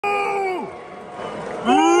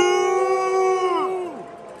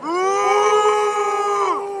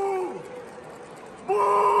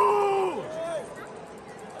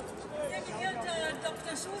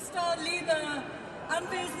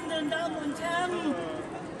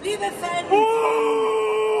liebe Fans,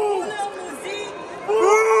 coole Musik,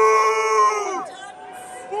 Tanz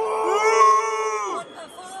und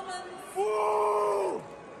Performance,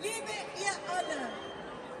 liebe ihr alle,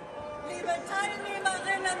 liebe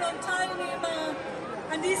Teilnehmerinnen und Teilnehmer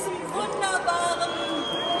an diesem wunderbaren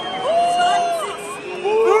 20.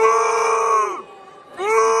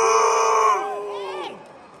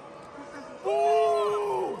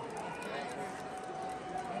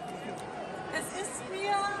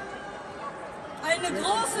 Eine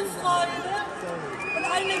große Freude und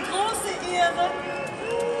eine große Ehre,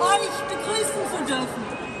 euch begrüßen zu dürfen.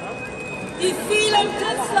 Die vielen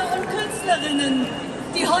Künstler und Künstlerinnen,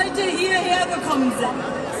 die heute hierher gekommen sind.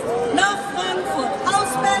 Nach Frankfurt,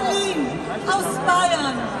 aus Berlin, aus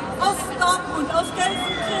Bayern, aus Dortmund, aus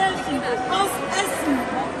Gelsenkirchen, aus Essen,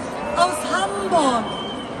 aus Hamburg,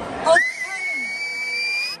 aus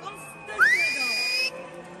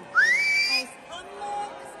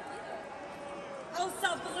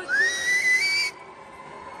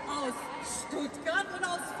Stuttgart und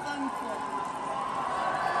aus Frankfurt.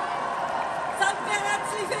 Seid mir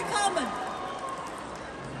herzlich willkommen.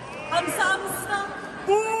 Am Samstag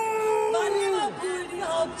war Liverpool die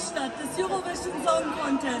Hauptstadt des Jewrovision Song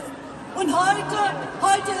Contest. Und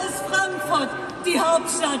heute ist Frankfurt die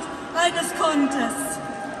Hauptstadt eines Contests.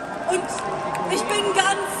 Und ich bin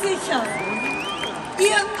ganz sicher,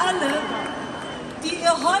 ihr alle, die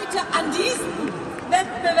ihr heute an diesem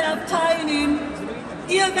Wettbewerb teilnehmt,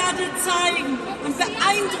 ihr werdet zeigen und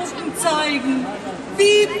beeindruckend zeigen,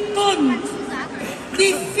 wie bunt,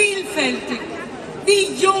 wie vielfältig,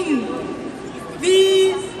 wie jung,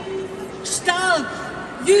 wie stark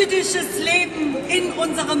jüdisches Leben in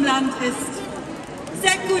unserem Land ist.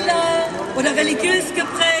 Säkular oder religiös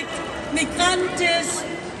geprägt, migrantisch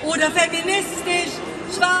oder feministisch,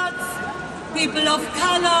 schwarz, people of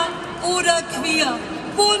color oder queer,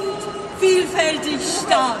 bunt, vielfältig,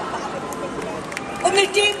 stark. Und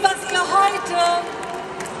mit dem, was ihr heute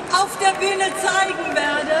auf der Bühne zeigen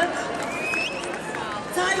werdet,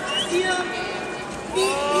 zeigt ihr,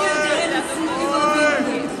 wie ihr Grenzen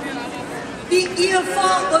überwindet, wie ihr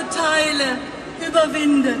Vorurteile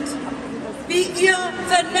überwindet, wie ihr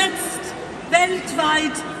vernetzt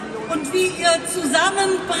weltweit und wie ihr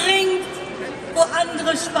zusammenbringt, wo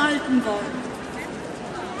andere spalten wollen.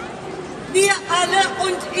 Wir alle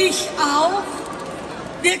und ich auch,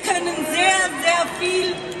 wir können sehr, sehr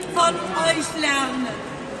viel von euch lernen.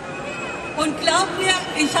 Und glaubt mir,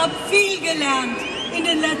 ich habe viel gelernt in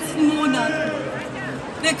den letzten Monaten.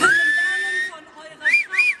 Wir können lernen von eurer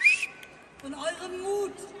Kraft, von eurem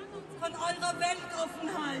Mut, von eurer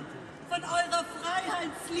Weltoffenheit, von eurer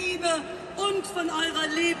Freiheitsliebe und von eurer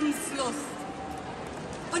Lebenslust.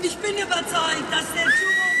 Und ich bin überzeugt, dass der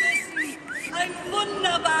Jewrovision ein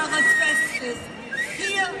wunderbares Fest ist.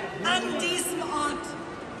 Hier an diesem Ort,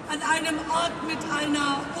 an einem Ort mit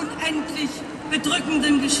einer unendlich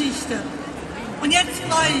bedrückenden Geschichte. Und jetzt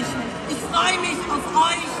freue ich mich. Ich freue mich auf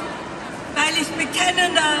euch, weil ich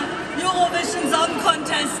bekennender Jewrovision Song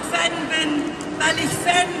Contest Fan bin, weil ich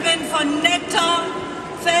Fan bin von Netta,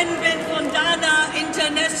 Fan bin von Dana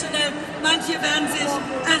International. Manche werden sich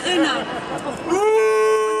erinnern. Und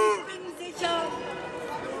ich bin sicher,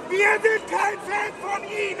 wir sind kein Fan von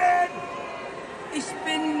Ihnen!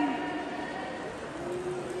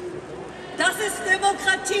 Das ist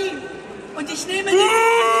Demokratie. Und ich nehme diese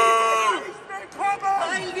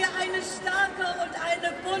weil wir eine starke und eine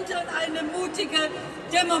bunte und eine mutige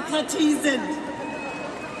Demokratie sind.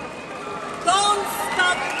 Don't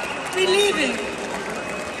stop believing.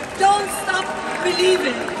 Don't stop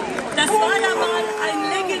believing. Das war ja mal ein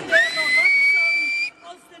legendärer Rocksong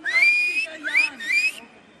aus den 80er Jahren.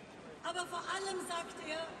 Aber vor allem sagt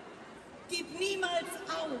er, gib niemals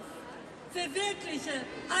auf. Verwirkliche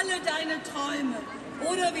alle deine Träume.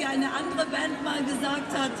 Oder wie eine andere Band mal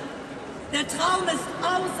gesagt hat, der Traum ist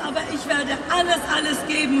aus, aber ich werde alles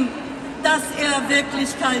geben, dass er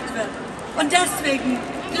Wirklichkeit wird. Und deswegen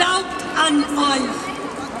glaubt an euch.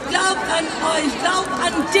 Glaubt an euch. Glaubt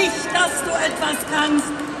an dich, dass du etwas kannst.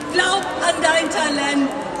 Glaubt an dein Talent.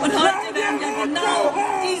 Und heute werden wir genau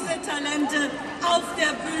diese Talente auf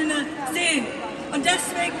der Bühne sehen. Und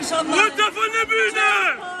deswegen schon mal... Runter von der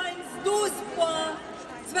Bühne!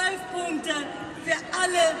 12 Punkte für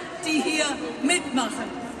alle, die hier mitmachen.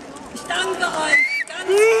 Ich danke euch ganz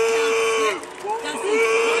herzlich, dass ich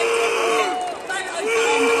heute hier bei euch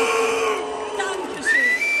sein durfte.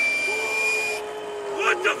 Dankeschön.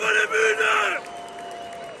 Runter von der Bühne!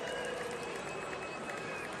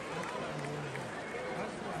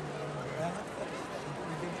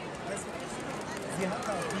 Sie hat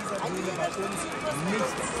auf dieser Bühne bei uns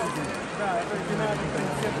nichts zu tun.